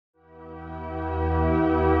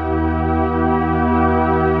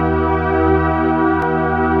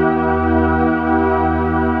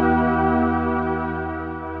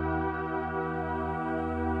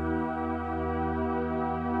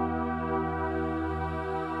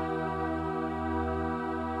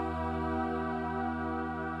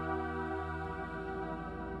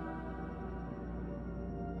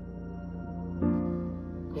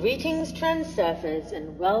Greetings, Transurfers,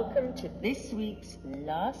 and welcome to this week's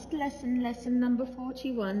last lesson, lesson number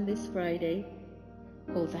 41 this Friday,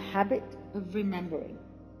 called The Habit of Remembering.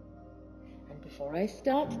 And before I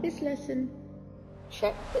start this lesson,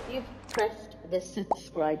 check that you've pressed the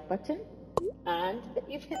subscribe button and that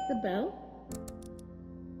you've hit the bell,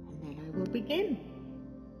 and then I will begin.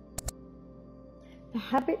 The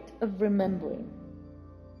habit of remembering.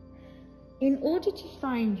 In order to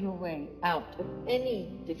find your way out of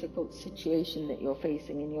any difficult situation that you're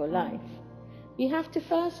facing in your life, you have to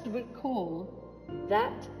first recall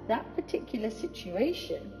that that particular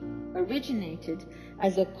situation originated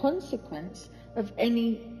as a consequence of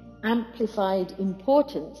any amplified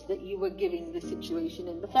importance that you were giving the situation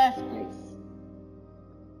in the first place.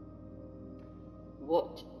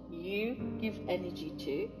 What you give energy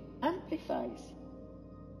to amplifies.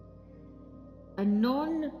 A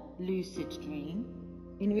non-lucid dream,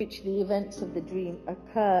 in which the events of the dream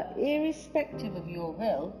occur irrespective of your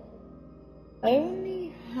will,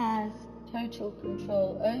 only has total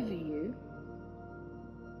control over you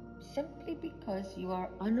simply because you are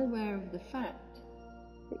unaware of the fact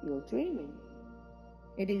that you're dreaming.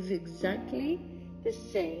 It is exactly the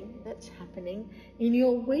same that's happening in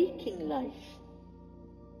your waking life.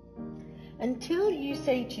 Until you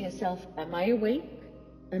say to yourself, am I awake?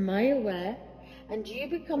 Am I aware? And you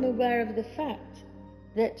become aware of the fact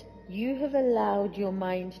that you have allowed your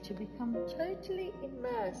mind to become totally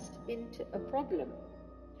immersed into a problem,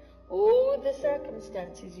 all the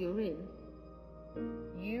circumstances you're in,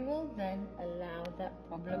 you will then allow that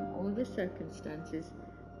problem or the circumstances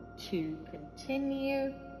to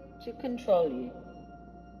continue to control you.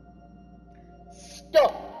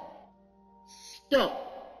 Stop.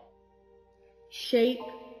 Shake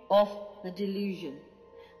off the delusion.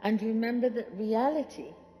 And remember that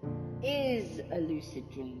reality is a lucid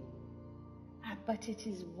dream, but it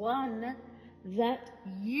is one that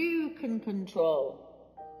you can control.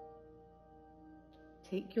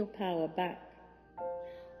 Take your power back.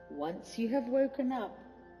 Once you have woken up,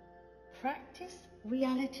 practice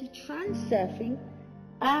reality transurfing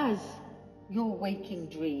as your waking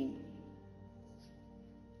dream.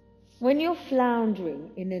 When you're floundering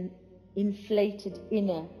in an inflated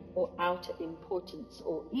inner or outer importance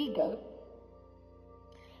or ego,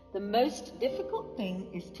 the most difficult thing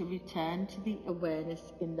is to return to the awareness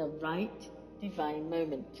in the right divine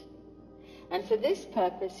moment. And for this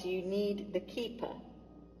purpose, you need the keeper,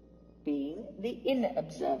 being the inner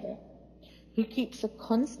observer, who keeps a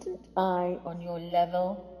constant eye on your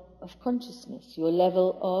level of consciousness, your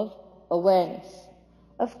level of awareness.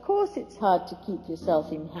 Of course, it's hard to keep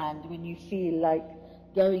yourself in hand when you feel like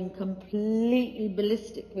going completely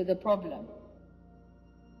ballistic with a problem.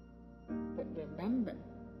 But remember,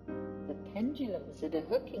 the pendulums that are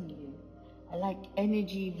hooking you are like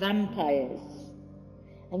energy vampires,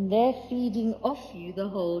 and they're feeding off you the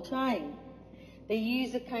whole time. They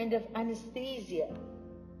use a kind of anesthesia.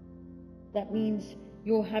 That means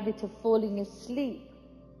your habit of falling asleep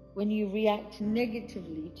when you react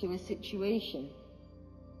negatively to a situation.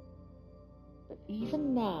 But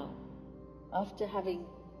even now, after having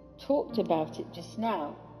talked about it just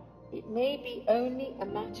now, it may be only a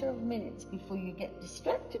matter of minutes before you get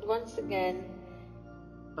distracted once again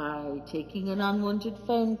by taking an unwanted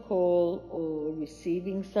phone call or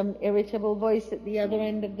receiving some irritable voice at the other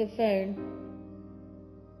end of the phone.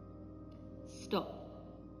 Stop.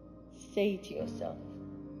 Say to yourself,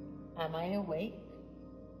 am I awake?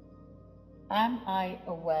 Am I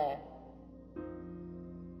aware?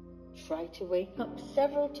 Try to wake up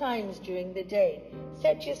several times during the day.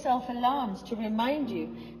 Set yourself alarms to remind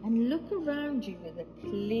you, and look around you with a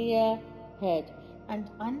clear head and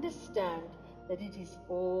understand that it is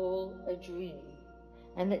all a dream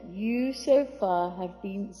and that you so far have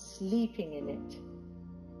been sleeping in it,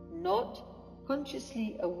 not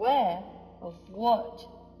consciously aware of what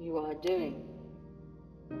you are doing.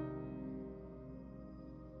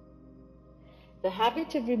 The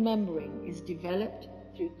habit of remembering is developed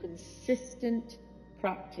through consistent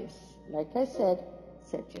practice. Like I said,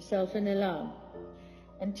 set yourself an alarm.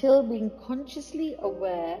 Until being consciously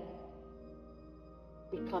aware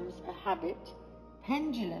becomes a habit,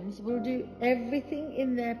 pendulums will do everything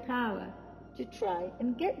in their power to try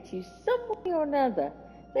and get you some way or another.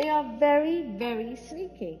 They are very, very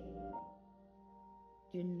sneaky.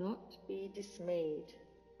 Do not be dismayed.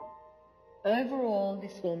 Overall,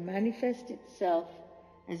 this will manifest itself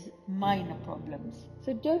as minor problems.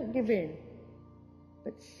 So don't give in,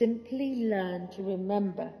 but simply learn to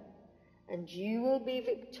remember, and you will be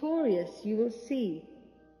victorious, you will see.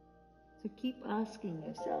 So keep asking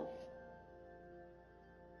yourself,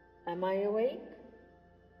 am I awake?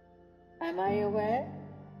 Am I aware?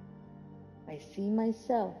 I see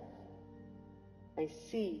myself. I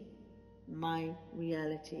see my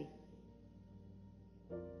reality.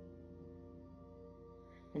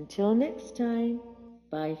 Until next time,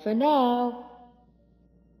 bye for now.